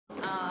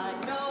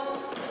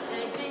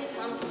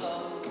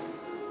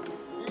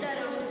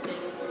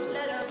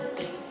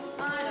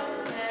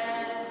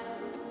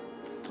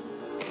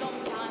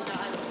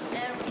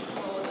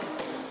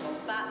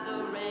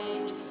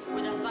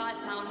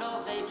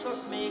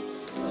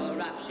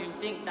Perhaps you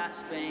think that's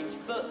strange,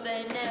 but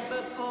they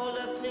never call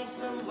a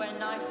policeman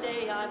when I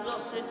say I've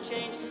lost a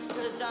change,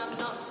 'cause I'm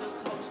not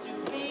supposed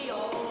to be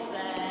all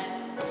there.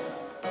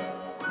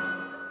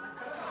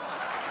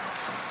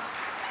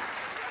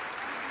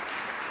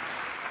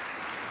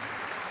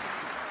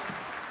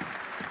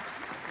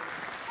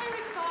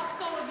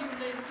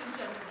 Ladies and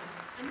gentlemen,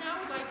 and now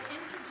I'd like to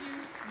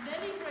introduce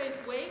Nellie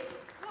Braithwaite,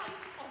 Flight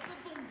of the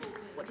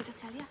Bumblebee. What did I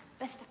tell you?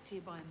 Best act to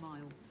you by a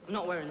mile. I'm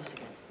not wearing this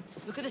again.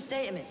 Look at the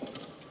state of me.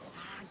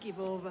 Ah, give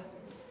over.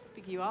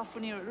 Think you are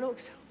funnier it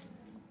looks.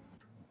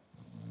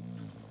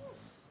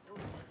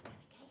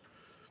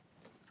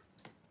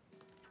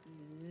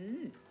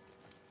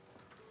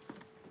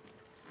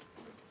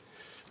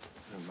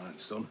 Never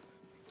mind, son.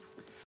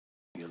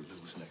 You'll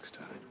lose next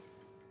time.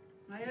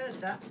 I heard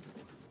that.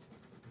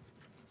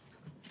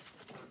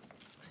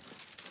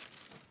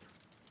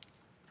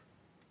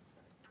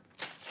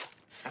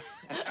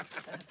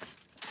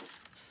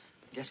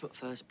 Guess what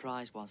first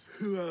prize was?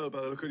 Well,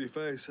 by the look on your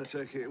face, I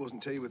take it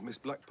wasn't tea with Miss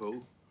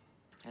Blackpool.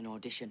 An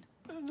audition.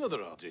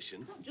 Another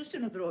audition? Not just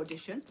another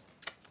audition.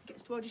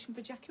 Gets to audition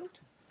for Jack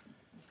Hilton.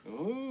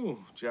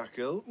 Oh, Jack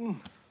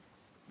Hilton.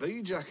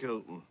 The Jack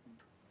Hilton.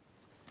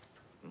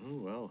 Oh,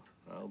 well,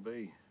 I'll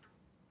be.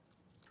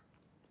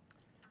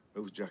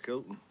 Who's Jack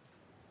Hilton?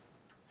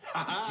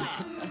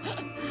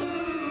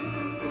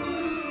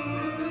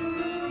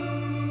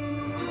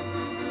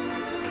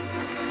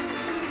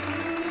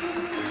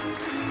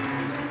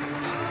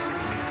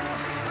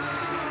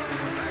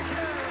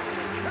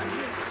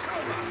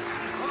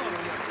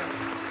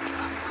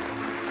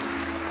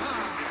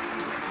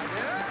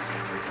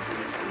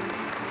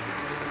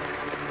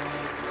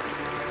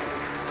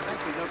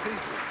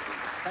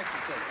 Thank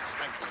you so much,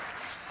 thank you.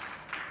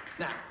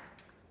 Now,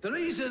 the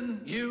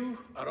reason you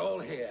are all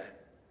here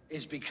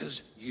is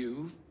because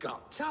you've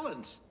got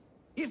talent.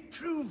 You've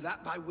proved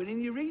that by winning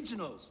your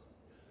regionals.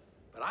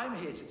 But I'm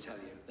here to tell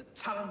you that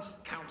talent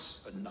counts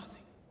for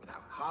nothing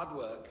without hard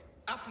work,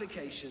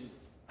 application,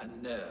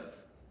 and nerve.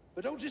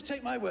 But don't just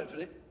take my word for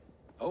it.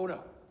 Oh,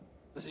 no.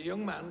 There's a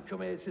young man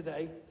come here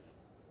today,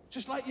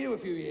 just like you a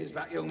few years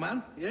back, young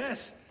man.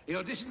 Yes, he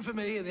auditioned for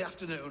me in the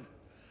afternoon,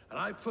 and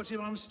I put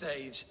him on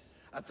stage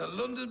at the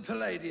London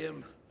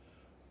Palladium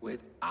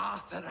with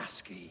Arthur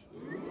Askey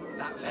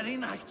that very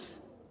night.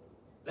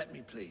 Let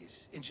me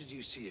please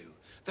introduce to you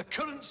the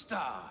current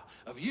star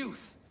of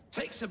Youth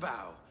Takes a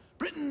Bow,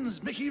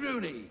 Britain's Mickey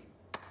Rooney,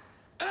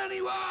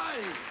 Ernie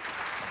Wise.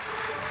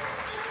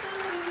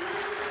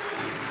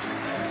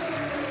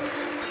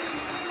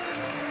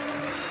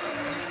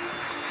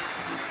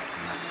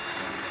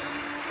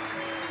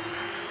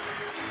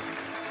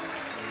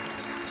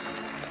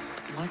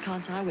 Why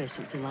can't I wear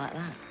something like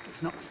that?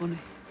 It's not funny.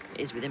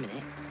 It is with him,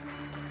 innit?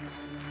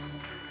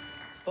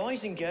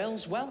 Boys and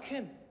girls,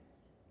 welcome.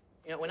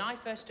 You know, when I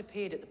first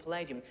appeared at the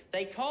Palladium,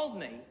 they called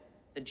me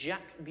the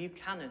Jack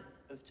Buchanan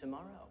of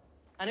tomorrow.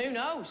 And who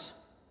knows?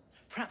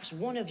 Perhaps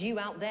one of you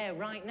out there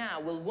right now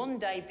will one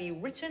day be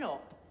written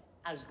up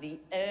as the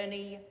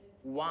Ernie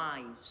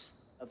Wise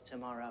of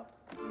tomorrow.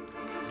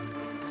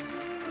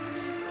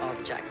 Oh,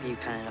 the Jack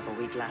Buchanan of a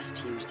week last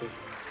Tuesday.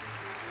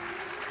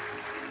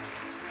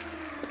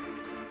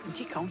 Isn't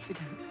he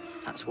confident?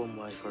 That's one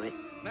word for it.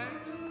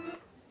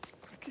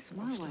 Take a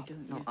smile, why don't you?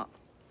 No,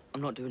 I'm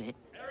not doing it.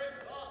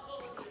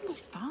 You've gone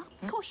this far?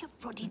 Of course you're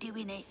bloody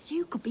doing it.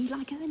 You could be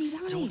like Ernie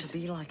Wise. I don't want to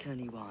be like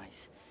Ernie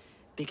Wise.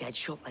 Big head,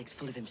 short legs,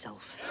 full of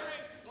himself.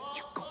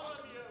 You've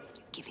got.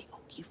 Give it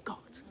up. You've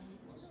got.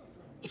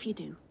 If you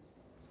do,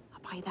 I'll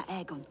buy you that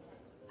air gun.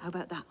 How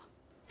about that?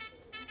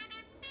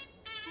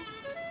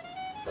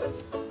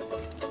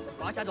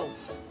 Right,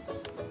 Adolf.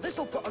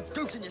 This'll put a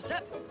goose in your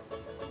step.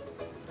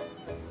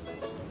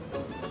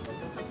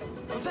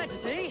 Prepare to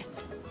see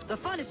the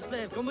finest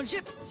display of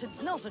gunmanship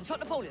since Nelson shot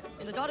Napoleon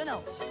in the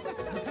Dardanelles.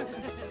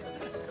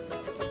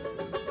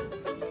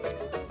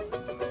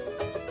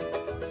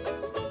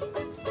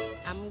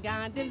 I'm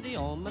guarding the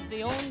home of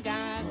the home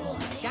guard,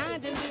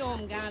 guarding the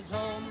home guard's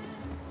home.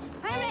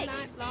 Eric! All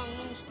night long,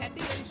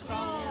 steady and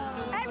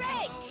strong.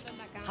 Eric!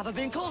 Have I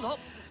been called up?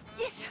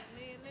 Yes!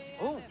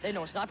 Oh, they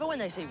know a sniper when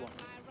they see one.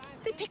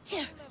 The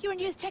picture. You're in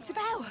Youth Takes a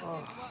Bow.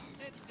 Oh.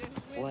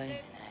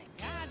 Wait.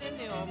 Guarding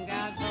the home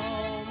guard's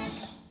home.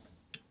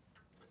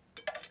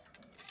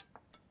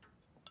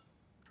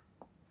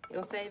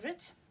 Your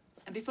favourite?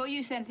 And before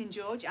you say anything,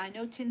 George, I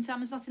know tin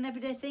salmon's not an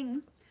everyday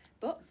thing,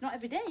 but it's not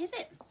every day, is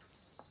it?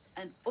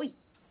 And, oi,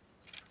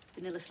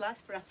 vanilla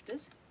slice for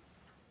afters.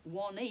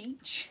 One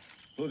each.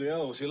 Bloody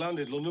hell, she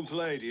landed London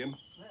Palladium.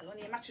 Well,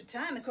 only a matter of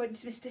time, according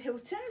to Mr.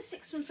 Hilton.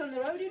 6 months on the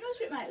road, who knows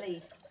where it might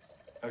lead?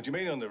 How do you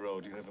mean on the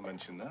road? You never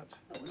mentioned that.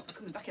 Oh, we're not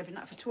coming back every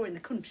night for a tour in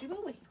the country,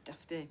 will we,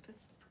 daft Apeth?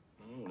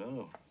 Oh,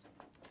 no.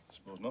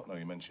 Suppose not, now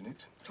you mention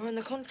it. Tour in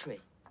the country?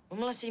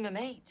 When will I see my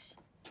mates?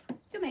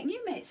 You'll make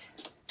new mates.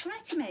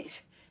 Variety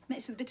mates.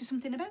 Mates with a bit of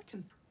something about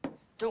them.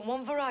 Don't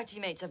want variety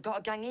mates. I've got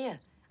a gang here.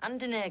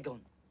 And an air gun.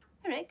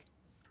 Eric,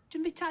 do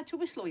you want to be tied to a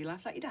whistle all your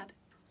life like your dad?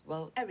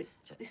 Well... Eric,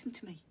 listen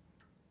to me.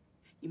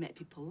 You make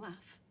people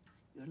laugh,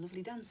 you're a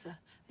lovely dancer,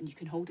 and you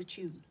can hold a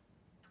tune.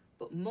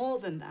 But more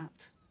than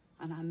that,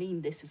 and I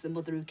mean this as the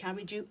mother who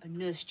carried you and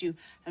nursed you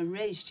and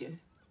raised you,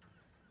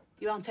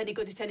 you aren't any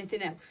good at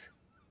anything else.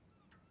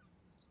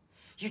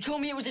 You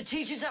told me it was the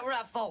teachers that were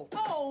at fault.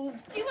 Oh,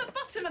 you were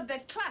bottom of the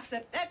class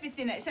at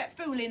everything except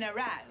fooling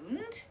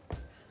around.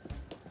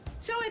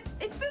 So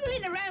if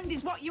fooling around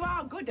is what you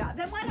are good at,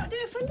 then why not do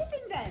it for a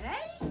living then,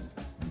 eh?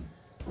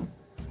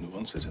 Who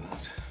wants it in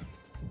that?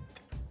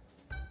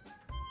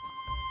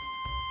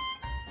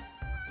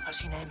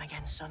 What's your name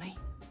again, Sonny?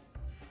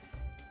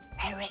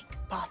 Eric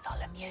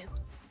Bartholomew.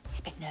 He's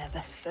a bit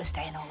nervous, first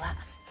day and all that.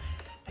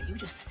 But you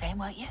just the same,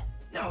 weren't you?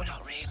 No,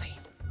 not really.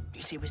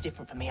 You see, it was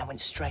different for me. I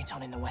went straight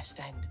on in the West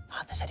End.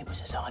 Arthur said it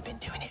was as though I'd been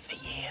doing it for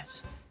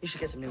years. You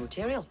should get some new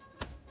material.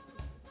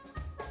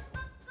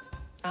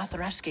 Arthur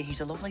Askey,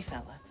 he's a lovely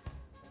fella.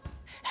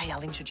 Hey,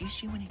 I'll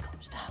introduce you when he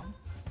comes down.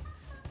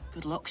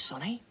 Good luck,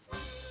 Sonny.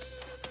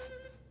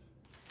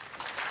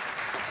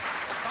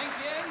 Thank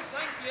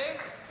you.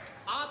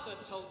 Arthur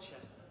told you.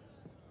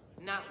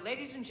 Now,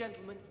 ladies and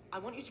gentlemen, I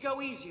want you to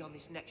go easy on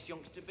this next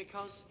youngster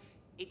because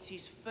it's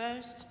his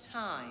first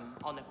time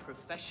on a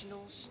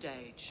professional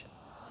stage.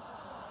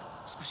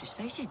 Smash his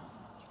face in. You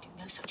do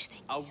no such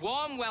thing. A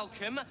warm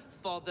welcome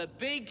for the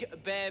big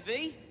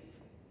baby,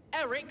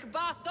 Eric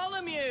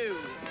Bartholomew.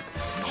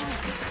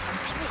 Eric.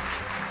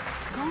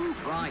 Go.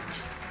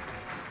 Right.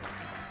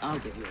 I'll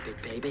give you a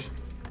big baby.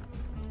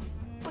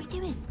 What are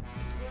you doing?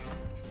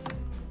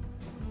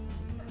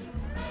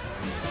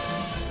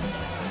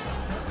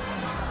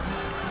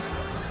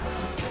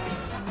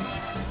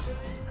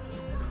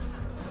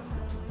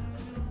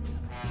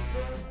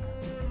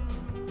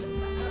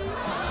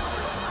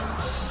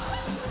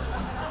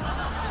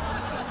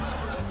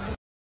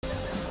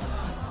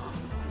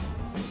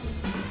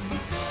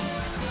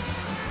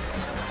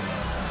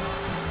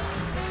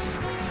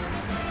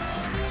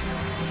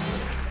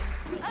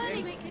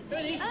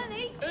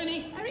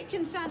 Ernie! Eric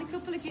can sign a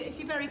couple if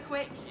you're very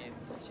quick.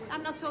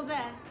 I'm not all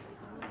there.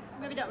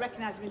 Maybe don't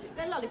recognise me.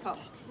 They're lollipops.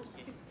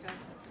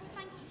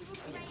 Thank you. You were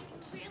great.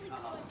 Really good.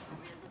 I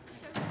really loved the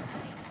show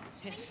tonight.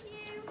 Yes. Thank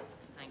you.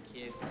 Thank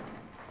you.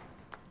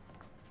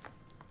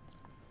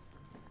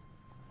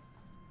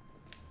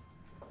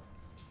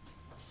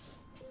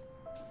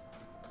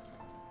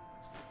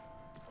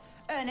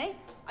 Ernie,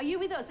 are you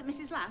with us at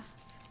Mrs.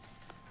 Last's?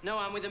 No,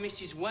 I'm with a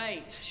Mrs.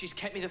 Waite. She's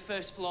kept me the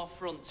first floor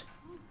front.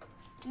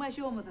 And where's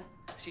your mother?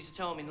 She's at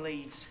home in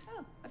Leeds.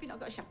 Oh, have you not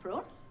got a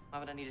chaperone? Why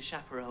would I need a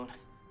chaperone?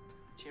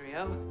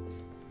 Cheerio.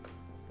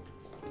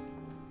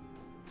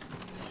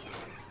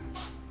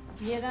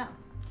 You hear that?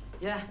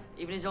 Yeah,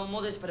 even his own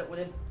mother's fed up with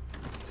him.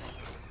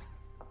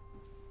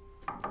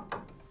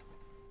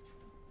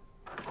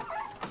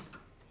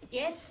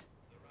 Yes?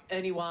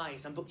 Ernie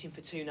Wise, I'm booked in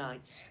for 2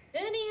 nights.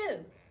 Ernie who?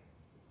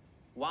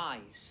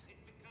 Wise.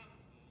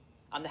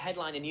 I'm the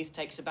headline in Youth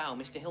Takes a Bow.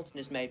 Mr. Hilton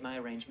has made my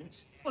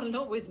arrangements. Well,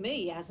 not with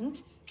me, he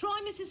hasn't. Try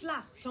Mrs.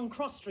 Last's on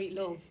Cross Street,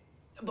 love.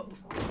 But...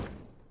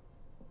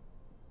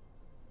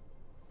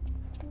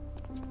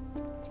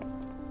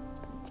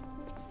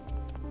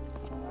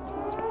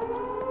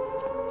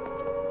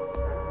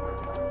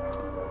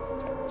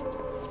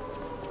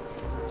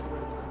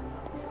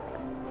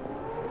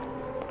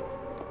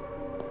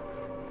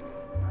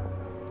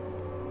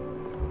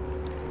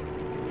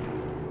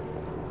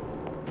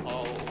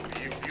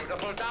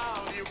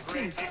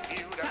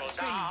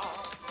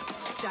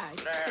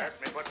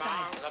 Let me put my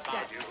arms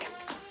about you.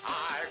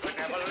 I could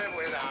never live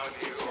without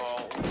you.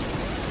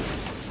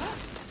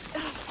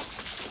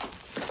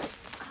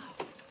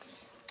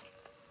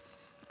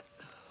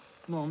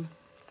 Mum,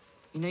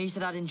 you know you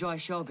said I'd enjoy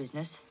show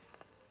business.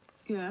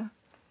 Yeah.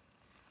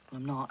 Well,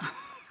 I'm not.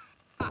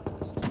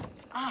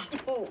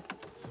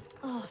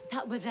 Oh,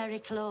 that were very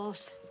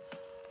close.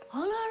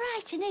 All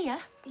right in here?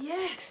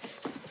 Yes.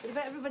 What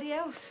about everybody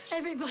else?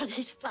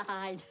 Everybody's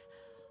fine.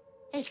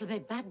 It'll be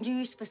bad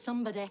news for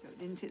somebody. So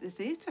didn't hit the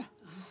theatre.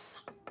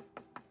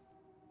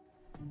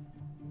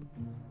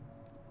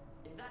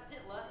 If that's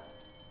it, love,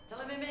 tell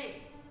him he missed.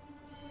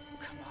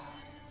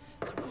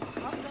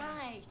 All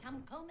right,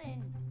 I'm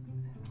coming.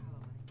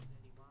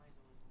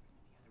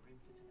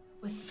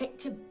 We're fit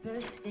to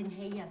burst in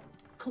here.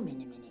 Come in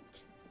a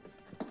minute.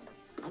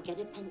 I'll get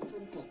a pencil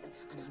and paper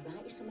and I'll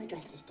write you some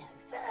addresses down.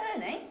 Is that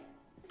Ernie?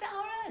 Is that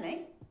our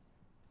Ernie?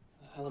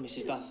 Hello,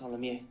 Mrs.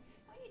 Bartholomew.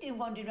 What are you doing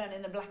wandering around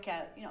in the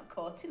blackout? You're not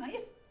courting, are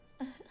you?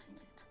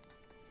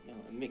 No,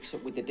 I mix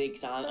up with the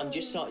digs. I'm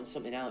just sorting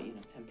something out, you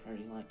know,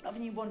 temporary like.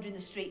 Having you wandering the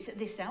streets at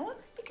this hour,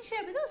 you can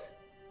share with us.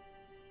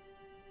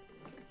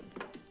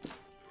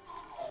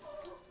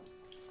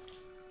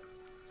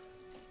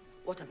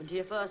 What happened to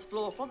your first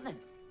floor front then,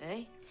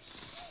 eh?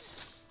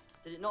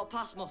 Did it not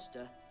pass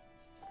muster?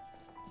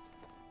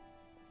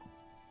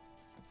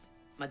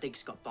 My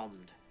digs got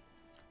bombed.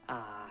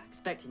 Ah,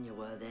 expecting you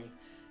were, they.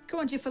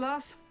 Come on,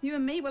 Jiffalas. You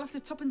and me will have to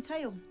top and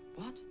tail.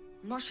 What?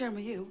 I'm not sharing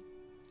with you.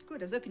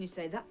 Good, I was hoping you'd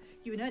say that.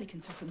 You and Ernie can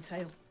top and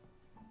tail.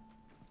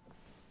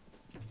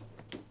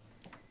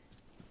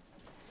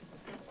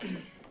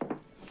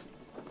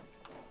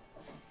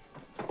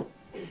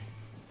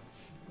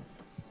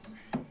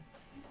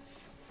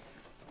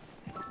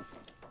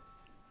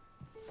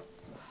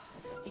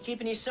 You're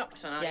keeping your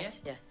socks on, aren't you? Yes,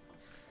 yeah.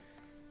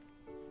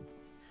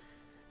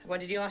 When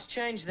did you last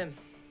change them?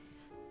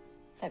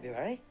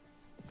 February.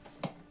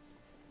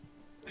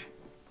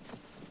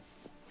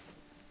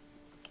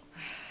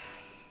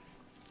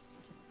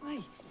 Hey,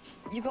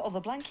 you got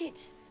other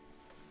blankets?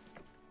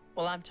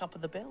 Well, I'm top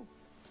of the bill.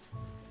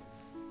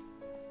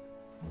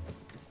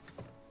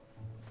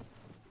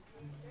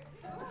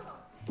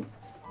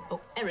 Oh,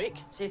 Eric?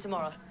 See you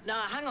tomorrow. No,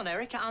 hang on,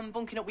 Eric. I'm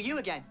bunking up with you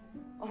again.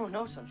 Oh,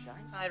 no,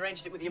 sunshine. I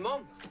arranged it with your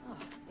mum. Oh,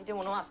 you didn't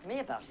want to ask me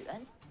about it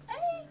then?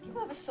 Hey, give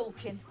over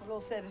sulking. We'll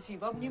all save a few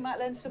bob and you might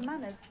learn some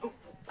manners. Oh,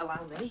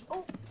 allow me.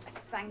 Oh,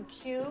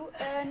 thank you,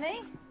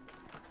 Ernie.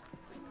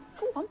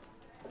 Go on.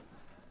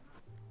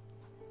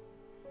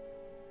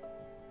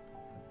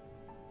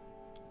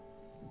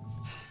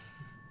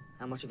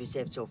 How much have you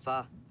saved so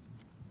far?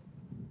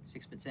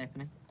 6pence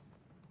halfpenny.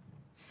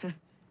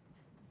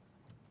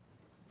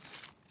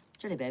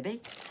 Jelly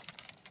baby,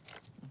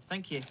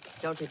 Thank you.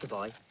 don't take the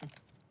boy.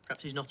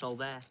 Perhaps he's not all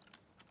there.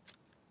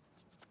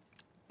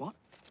 What?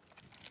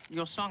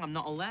 Your song, I'm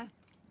not all there.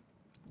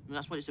 And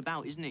that's what it's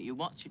about, isn't it? You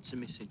watch, it's a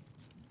missing.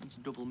 It's a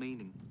double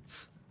meaning.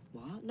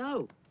 What?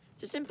 No.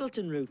 It's a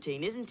simpleton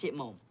routine, isn't it,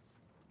 Mum?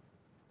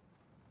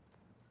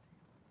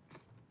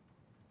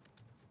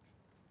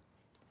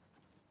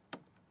 I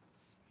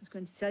was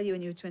going to tell you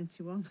when you were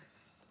 21.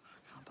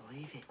 I can't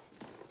believe it.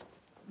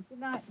 Good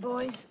night,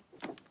 boys.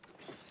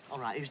 All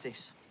right, who's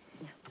this?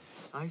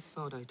 I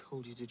thought I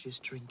told you to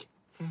just drink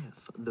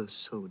half the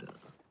soda.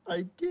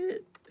 I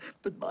did,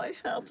 but my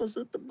half was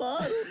at the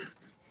bottom.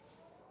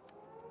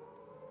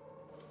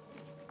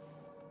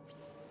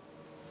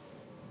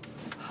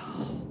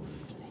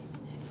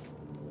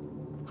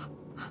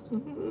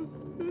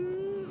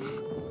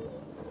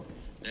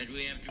 That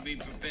we have to be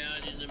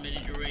prepared in the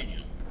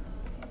Mediterranean.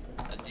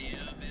 That the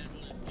air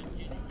battle is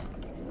continuing.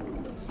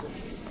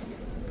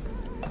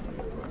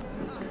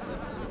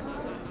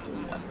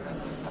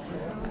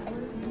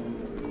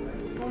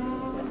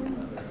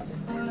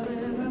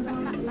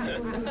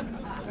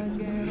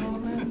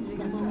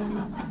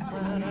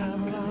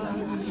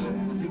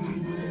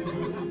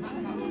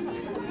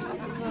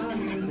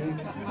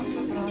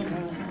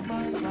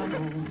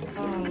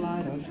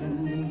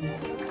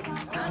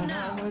 And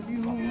now,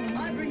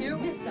 I bring you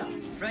Mr.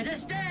 Fred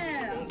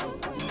Astaire.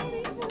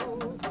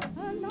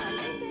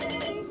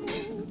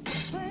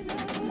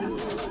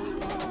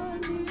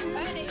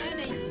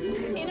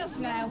 Ernie, enough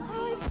now.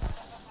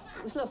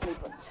 It was lovely,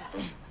 but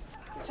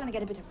I'm trying to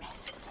get a bit of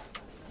rest.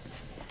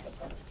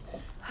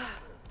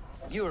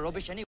 You were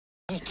rubbish anyway.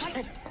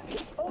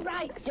 All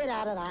right. Get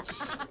out of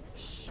that.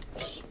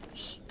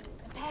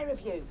 A pair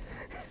of you.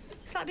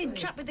 It's like being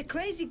trapped with the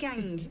crazy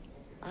gang.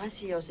 I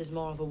see yours is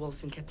more of a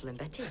Wilson, Kipple and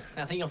Betty.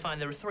 I think you'll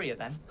find there are 3 of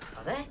them.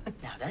 Are there?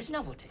 Now, there's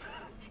novelty.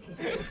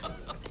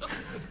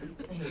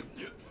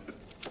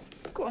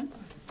 Go on.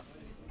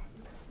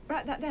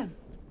 Write that down.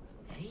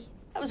 Hey?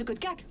 That was a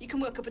good gag. You can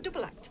work up a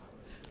double act.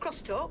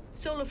 Crosstalk,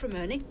 solo from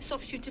Ernie,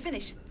 soft shoe to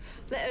finish.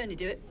 Let Ernie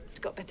do it. He's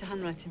got better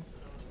handwriting.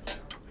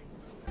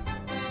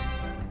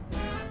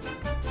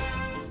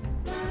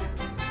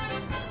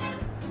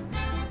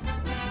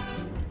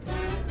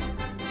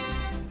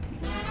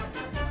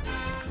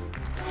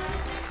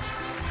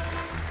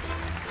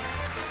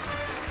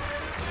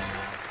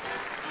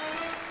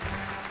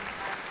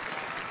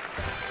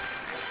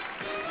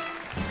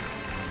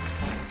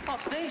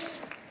 What's this?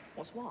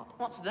 What's what?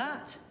 What's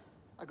that?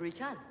 A Greek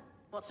can.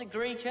 What's a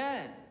Greek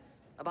urn?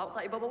 About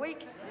 30 bob a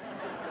week.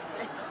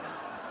 Hey.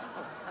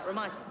 Oh, that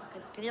reminds me.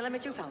 Can you lend me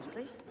 £2,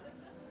 please?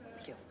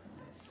 Thank you.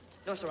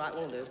 No, it's all right,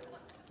 won't do.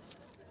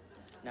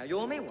 Now, you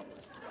owe me one.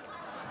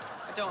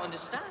 I don't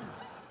understand.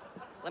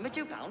 Lend me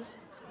 £2.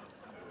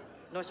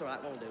 No, it's all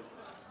right, won't do.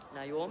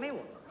 Now, you owe me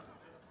one.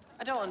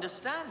 I don't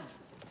understand.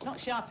 It's not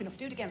sharp enough.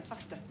 Do it again,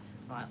 faster.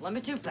 Right, lend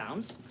me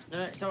 £2.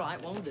 No, it's all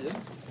right, won't do.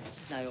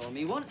 Now, you owe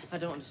me one. I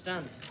don't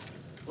understand.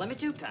 Lend me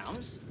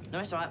 £2. No,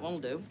 it's all right,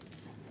 won't do.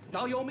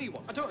 Now you owe me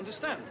one. I don't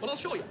understand. Well, I'll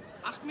show you.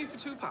 Ask me for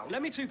 £2.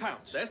 Lend me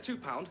 £2. There's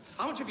 £2.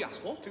 How much have you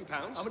asked for? £2.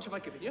 How much have I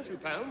given you?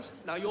 £2.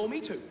 Now you owe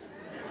me 2.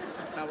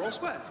 Now we're all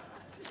square.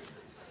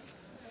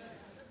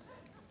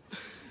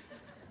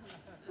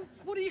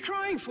 What are you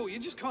crying for? You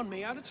just conned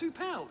me out of £2.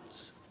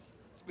 It's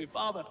my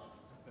father.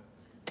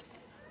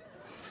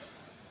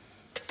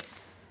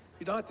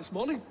 He died this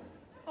morning.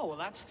 Oh, well,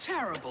 that's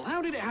terrible.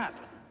 How did it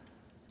happen?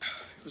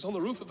 He was on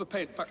the roof of a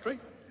paint factory.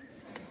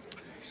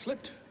 He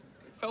slipped,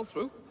 fell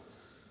through.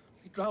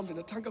 He drowned in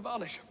a tank of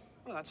varnish.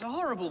 Well, that's a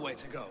horrible way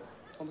to go.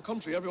 On the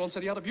contrary, everyone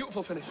said he had a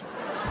beautiful finish.